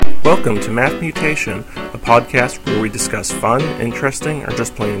Welcome to Math Mutation, a podcast where we discuss fun, interesting, or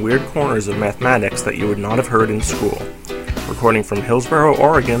just plain weird corners of mathematics that you would not have heard in school. Recording from Hillsboro,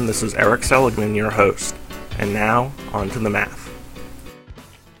 Oregon, this is Eric Seligman, your host. And now, on to the math.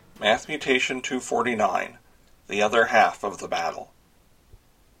 Math Mutation 249, the other half of the battle.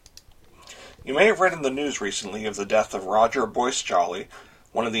 You may have read in the news recently of the death of Roger Boisjoli,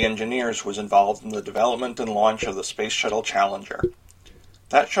 one of the engineers who was involved in the development and launch of the Space Shuttle Challenger.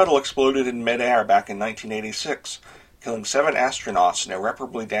 That shuttle exploded in mid-air back in 1986, killing 7 astronauts and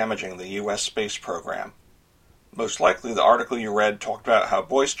irreparably damaging the U.S. space program. Most likely, the article you read talked about how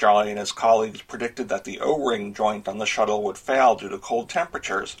Boisjoli and his colleagues predicted that the O-ring joint on the shuttle would fail due to cold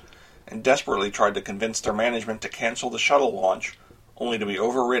temperatures, and desperately tried to convince their management to cancel the shuttle launch, only to be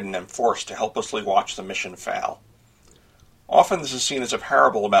overridden and forced to helplessly watch the mission fail. Often this is seen as a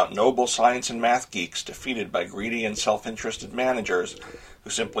parable about noble science and math geeks defeated by greedy and self-interested managers who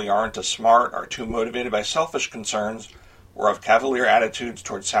simply aren't as smart, are too motivated by selfish concerns, or have cavalier attitudes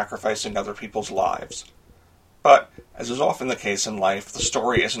towards sacrificing other people's lives. But, as is often the case in life, the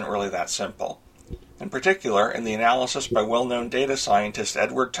story isn't really that simple. In particular, in the analysis by well-known data scientist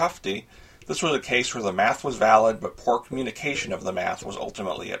Edward Tufte, this was a case where the math was valid, but poor communication of the math was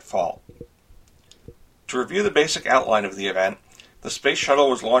ultimately at fault. To review the basic outline of the event, the Space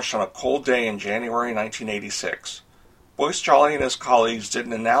Shuttle was launched on a cold day in January 1986. Boisjoli and his colleagues did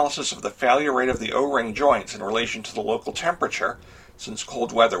an analysis of the failure rate of the O-ring joints in relation to the local temperature, since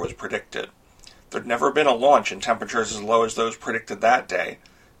cold weather was predicted. There'd never been a launch in temperatures as low as those predicted that day,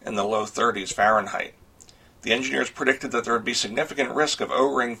 in the low 30s Fahrenheit. The engineers predicted that there would be significant risk of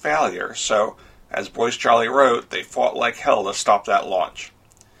O-ring failure, so, as Boisjoli wrote, they fought like hell to stop that launch.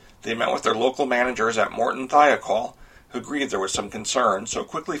 They met with their local managers at Morton Thiokol, who agreed there was some concern, so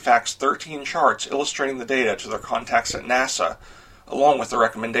quickly faxed 13 charts illustrating the data to their contacts at NASA, along with the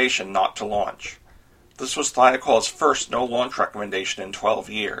recommendation not to launch. This was Thiokol's first no-launch recommendation in 12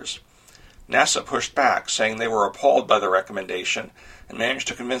 years. NASA pushed back, saying they were appalled by the recommendation, and managed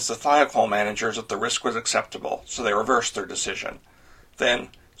to convince the Thiokol managers that the risk was acceptable, so they reversed their decision. Then,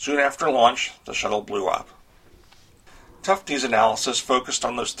 soon after launch, the shuttle blew up. Tufte's analysis focused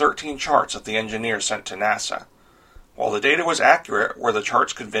on those 13 charts that the engineers sent to NASA. While the data was accurate, were the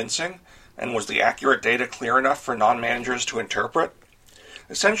charts convincing, and was the accurate data clear enough for non-managers to interpret?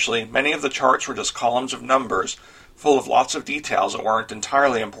 Essentially, many of the charts were just columns of numbers, full of lots of details that weren't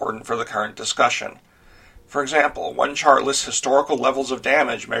entirely important for the current discussion. For example, one chart lists historical levels of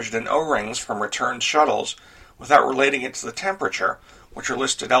damage measured in O-rings from returned shuttles, without relating it to the temperature, which are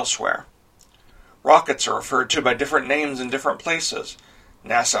listed elsewhere. Rockets are referred to by different names in different places: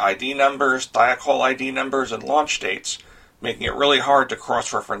 NASA ID numbers, Thiokol ID numbers, and launch dates, making it really hard to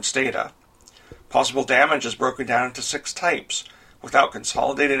cross-reference data. Possible damage is broken down into 6 types, without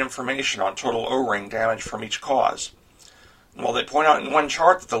consolidated information on total O-ring damage from each cause. And while they point out in one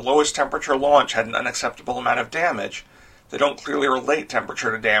chart that the lowest temperature launch had an unacceptable amount of damage, they don't clearly relate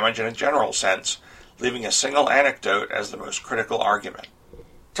temperature to damage in a general sense, leaving a single anecdote as the most critical argument.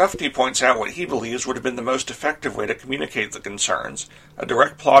 Tufte points out what he believes would have been the most effective way to communicate the concerns, a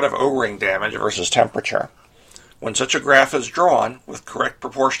direct plot of O-ring damage versus temperature. When such a graph is drawn, with correct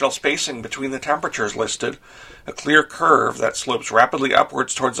proportional spacing between the temperatures listed, a clear curve that slopes rapidly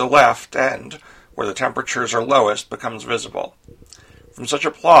upwards towards the left end, where the temperatures are lowest, becomes visible. From such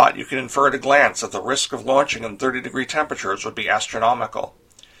a plot, you can infer at a glance that the risk of launching in 30-degree temperatures would be astronomical.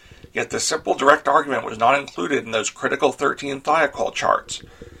 Yet this simple direct argument was not included in those critical 13 Thiokol charts.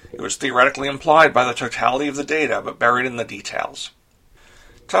 It was theoretically implied by the totality of the data, but buried in the details.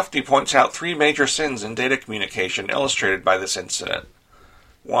 Tufte points out 3 major sins in data communication illustrated by this incident.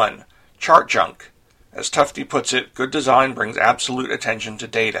 1. Chart junk. As Tufte puts it, good design brings absolute attention to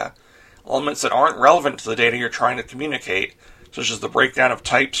data. Elements that aren't relevant to the data you're trying to communicate, such as the breakdown of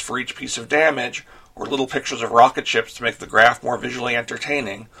types for each piece of damage, or little pictures of rocket ships to make the graph more visually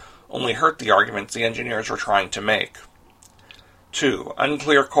entertaining, only hurt the arguments the engineers were trying to make. 2.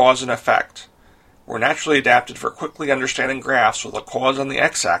 Unclear cause and effect. We're naturally adapted for quickly understanding graphs with a cause on the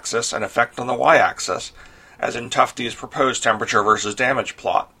x-axis and effect on the y-axis, as in Tufte's proposed temperature versus damage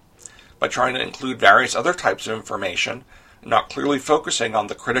plot. By trying to include various other types of information, and not clearly focusing on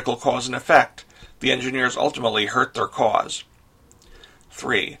the critical cause and effect, the engineers ultimately hurt their cause.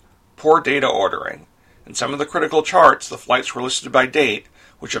 3. Poor data ordering. In some of the critical charts, the flights were listed by date,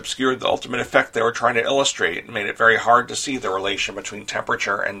 which obscured the ultimate effect they were trying to illustrate and made it very hard to see the relation between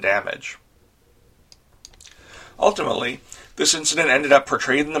temperature and damage. Ultimately, this incident ended up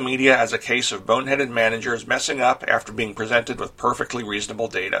portrayed in the media as a case of boneheaded managers messing up after being presented with perfectly reasonable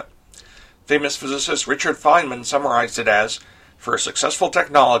data. Famous physicist Richard Feynman summarized it as, For a successful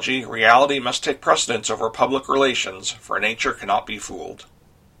technology, reality must take precedence over public relations, for nature cannot be fooled.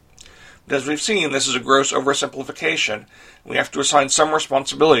 But as we've seen, this is a gross oversimplification, and we have to assign some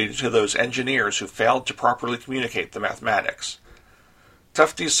responsibility to those engineers who failed to properly communicate the mathematics.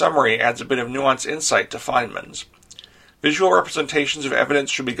 Tufte's summary adds a bit of nuanced insight to Feynman's. Visual representations of evidence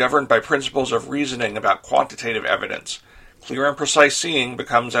should be governed by principles of reasoning about quantitative evidence. Clear and precise seeing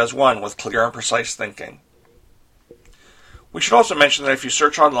becomes as one with clear and precise thinking. We should also mention that if you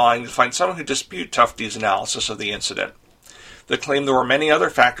search online, you'll find some who dispute Tufte's analysis of the incident. They claim there were many other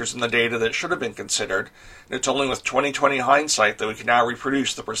factors in the data that should have been considered, and it's only with 20/20 hindsight that we can now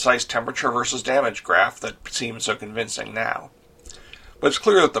reproduce the precise temperature versus damage graph that seems so convincing now. But it's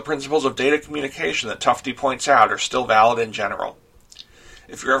clear that the principles of data communication that Tufte points out are still valid in general.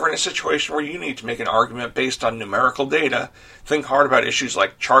 If you're ever in a situation where you need to make an argument based on numerical data, think hard about issues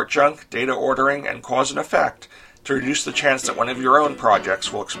like chart junk, data ordering, and cause and effect, to reduce the chance that one of your own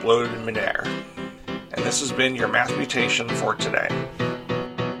projects will explode in midair. And this has been your Math Mutation for today.